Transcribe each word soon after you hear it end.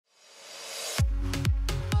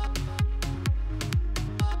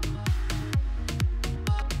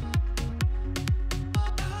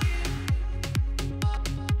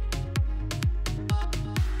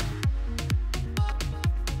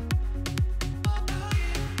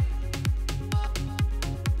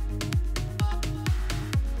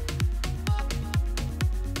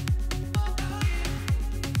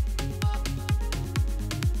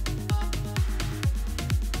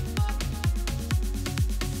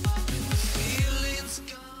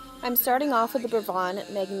I'm starting off with the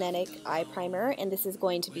BRAVON Magnetic Eye Primer, and this is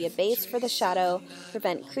going to be a base for the shadow,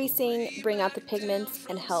 prevent creasing, bring out the pigments,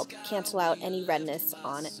 and help cancel out any redness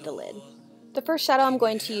on the lid. The first shadow I'm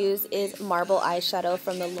going to use is Marble Eyeshadow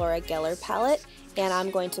from the Laura Geller palette, and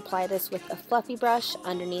I'm going to apply this with a fluffy brush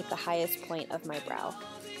underneath the highest point of my brow.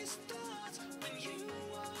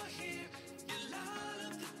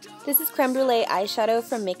 This is Creme Brulee Eyeshadow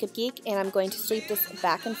from Makeup Geek, and I'm going to sweep this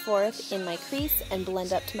back and forth in my crease and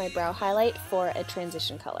blend up to my brow highlight for a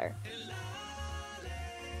transition color.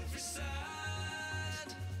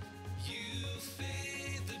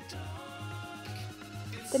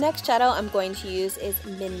 The next shadow I'm going to use is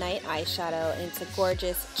Midnight Eyeshadow, and it's a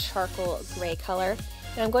gorgeous charcoal gray color.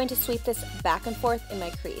 And I'm going to sweep this back and forth in my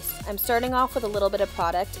crease. I'm starting off with a little bit of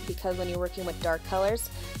product because when you're working with dark colors,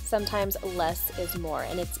 sometimes less is more,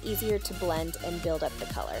 and it's easier to blend and build up the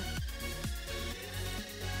color.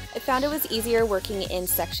 I found it was easier working in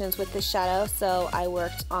sections with this shadow, so I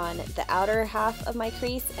worked on the outer half of my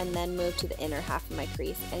crease and then moved to the inner half of my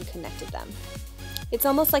crease and connected them. It's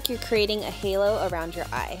almost like you're creating a halo around your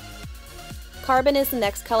eye. Carbon is the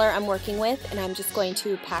next color I'm working with, and I'm just going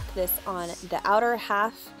to pack this on the outer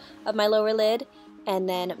half of my lower lid and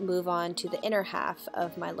then move on to the inner half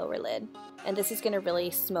of my lower lid. And this is going to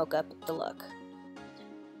really smoke up the look.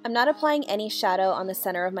 I'm not applying any shadow on the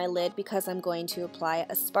center of my lid because I'm going to apply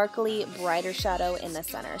a sparkly, brighter shadow in the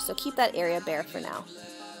center, so keep that area bare for now.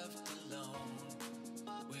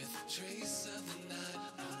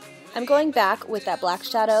 I'm going back with that black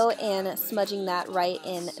shadow and smudging that right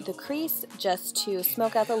in the crease just to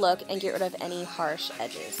smoke out the look and get rid of any harsh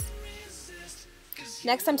edges.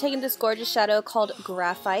 Next, I'm taking this gorgeous shadow called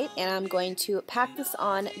Graphite, and I'm going to pack this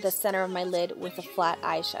on the center of my lid with a flat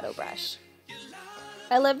eyeshadow brush.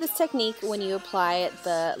 I love this technique when you apply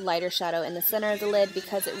the lighter shadow in the center of the lid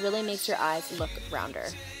because it really makes your eyes look rounder.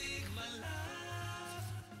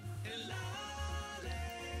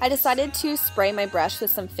 I decided to spray my brush with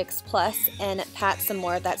some Fix Plus and pat some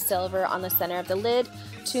more of that silver on the center of the lid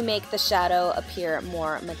to make the shadow appear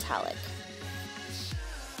more metallic.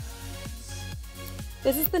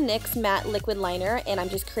 This is the NYX Matte Liquid Liner, and I'm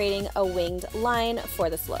just creating a winged line for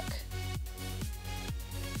this look.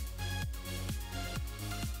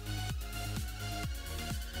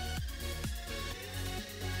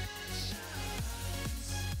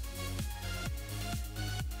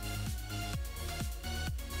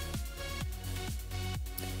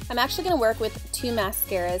 I'm actually going to work with two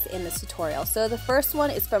mascaras in this tutorial. So the first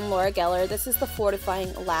one is from Laura Geller. This is the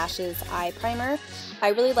Fortifying Lashes Eye Primer. I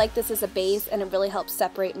really like this as a base, and it really helps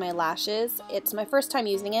separate my lashes. It's my first time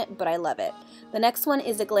using it, but I love it. The next one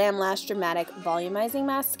is the Glam Lash Dramatic Volumizing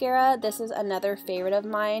Mascara. This is another favorite of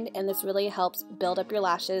mine, and this really helps build up your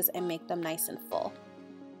lashes and make them nice and full.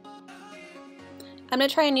 I'm going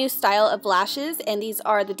to try a new style of lashes, and these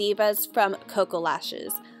are the Divas from KOKO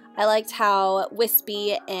Lashes. I liked how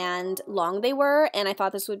wispy and long they were, and I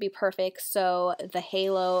thought this would be perfect, so the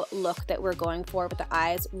halo look that we're going for with the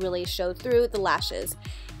eyes really showed through the lashes.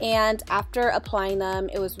 And after applying them,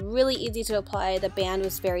 it was really easy to apply. The band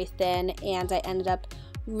was very thin, and I ended up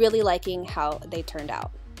really liking how they turned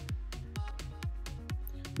out.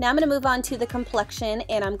 Now I'm going to move on to the complexion,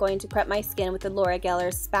 and I'm going to prep my skin with the Laura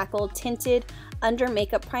Geller Spackle Tinted Under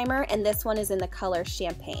Makeup Primer, and this one is in the color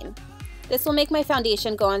Champagne. This will make my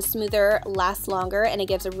foundation go on smoother, last longer, and it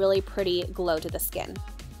gives a really pretty glow to the skin.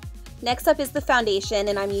 Next up is the foundation,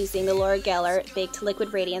 and I'm using the Laura Geller Baked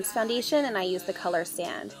Liquid Radiance Foundation, and I use the color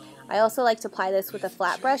Sand. I also like to apply this with a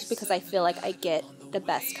flat brush because I feel like I get the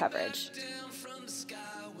best coverage.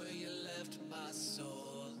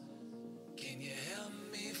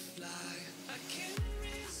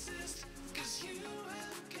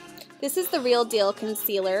 This is the Real Deal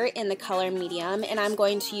Concealer in the color Medium, and I'm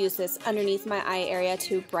going to use this underneath my eye area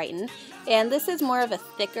to brighten. And this is more of a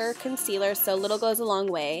thicker concealer, so little goes a long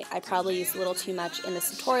way. I probably used a little too much in this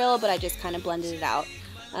tutorial, but I just kind of blended it out.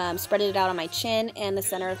 Spreaded it out on my chin and the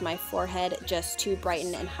center of my forehead just to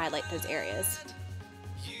brighten and highlight those areas.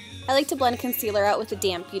 I like to blend concealer out with a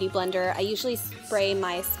damp beauty blender. I usually spray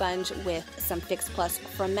my sponge with some Fix Plus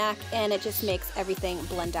from MAC, and it just makes everything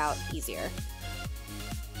blend out easier.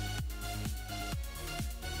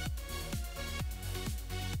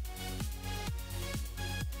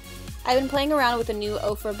 I've been playing around with a new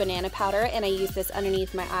OFRA banana powder, and I use this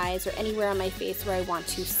underneath my eyes or anywhere on my face where I want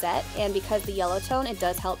to set, and because the yellow tone, it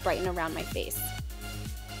does help brighten around my face.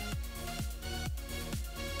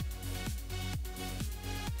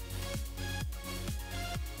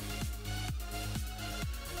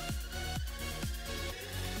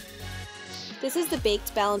 This is the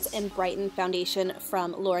Baked, Balance, and Brighten foundation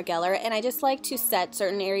from Laura Geller, and I just like to set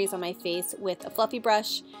certain areas on my face with a fluffy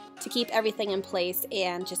brush to keep everything in place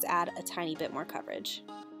and just add a tiny bit more coverage.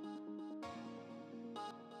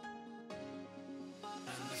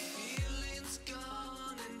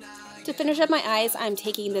 To finish up my eyes, I'm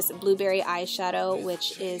taking this blueberry eyeshadow,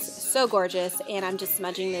 which is so gorgeous, and I'm just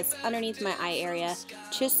smudging this underneath my eye area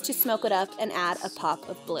just to smoke it up and add a pop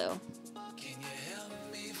of blue.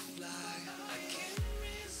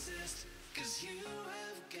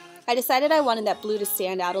 I decided I wanted that blue to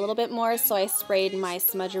stand out a little bit more, so I sprayed my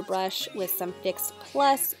smudger brush with some Fix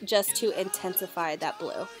Plus just to intensify that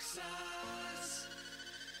blue.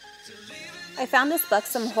 I found this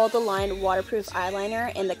BUXOM Hold the Line waterproof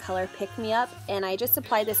eyeliner in the color Pick Me Up, and I just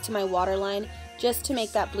applied this to my waterline just to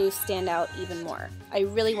make that blue stand out even more. I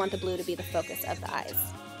really want the blue to be the focus of the eyes.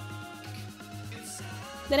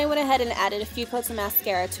 Then I went ahead and added a few coats of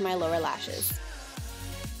mascara to my lower lashes.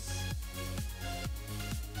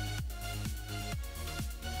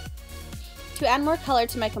 To add more color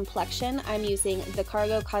to my complexion, I'm using the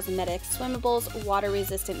Cargo Cosmetics Swimmables Water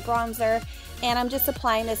Resistant Bronzer, and I'm just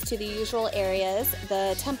applying this to the usual areas,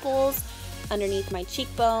 the temples, underneath my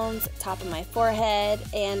cheekbones, top of my forehead,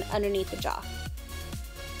 and underneath the jaw.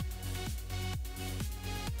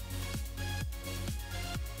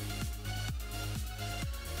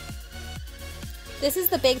 This is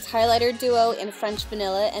the Baked Highlighter Duo in French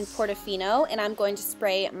Vanilla and Portofino, and I'm going to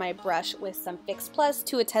spray my brush with some Fix Plus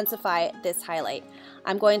to intensify this highlight.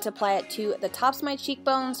 I'm going to apply it to the tops of my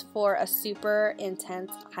cheekbones for a super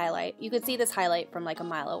intense highlight. You can see this highlight from like a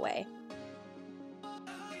mile away.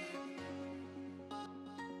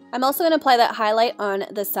 I'm also going to apply that highlight on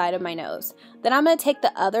the side of my nose. Then I'm going to take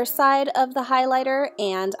the other side of the highlighter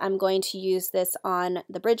and I'm going to use this on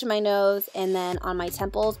the bridge of my nose and then on my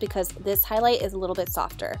temples because this highlight is a little bit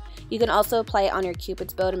softer. You can also apply it on your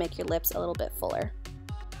Cupid's bow to make your lips a little bit fuller.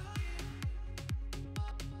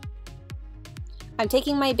 I'm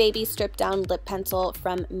taking my baby Stripdown Lip Pencil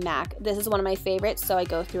from MAC. This is one of my favorites, so I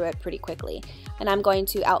go through it pretty quickly. And I'm going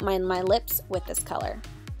to outline my lips with this color.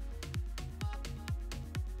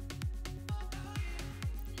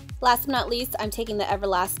 Last but not least, I'm taking the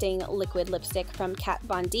Everlasting Liquid Lipstick from Kat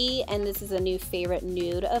Von D, and this is a new favorite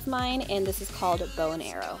nude of mine, and this is called Bow and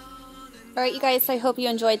Arrow. Alright you guys, so I hope you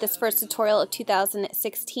enjoyed this first tutorial of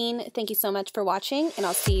 2016. Thank you so much for watching, and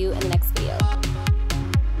I'll see you in the next video.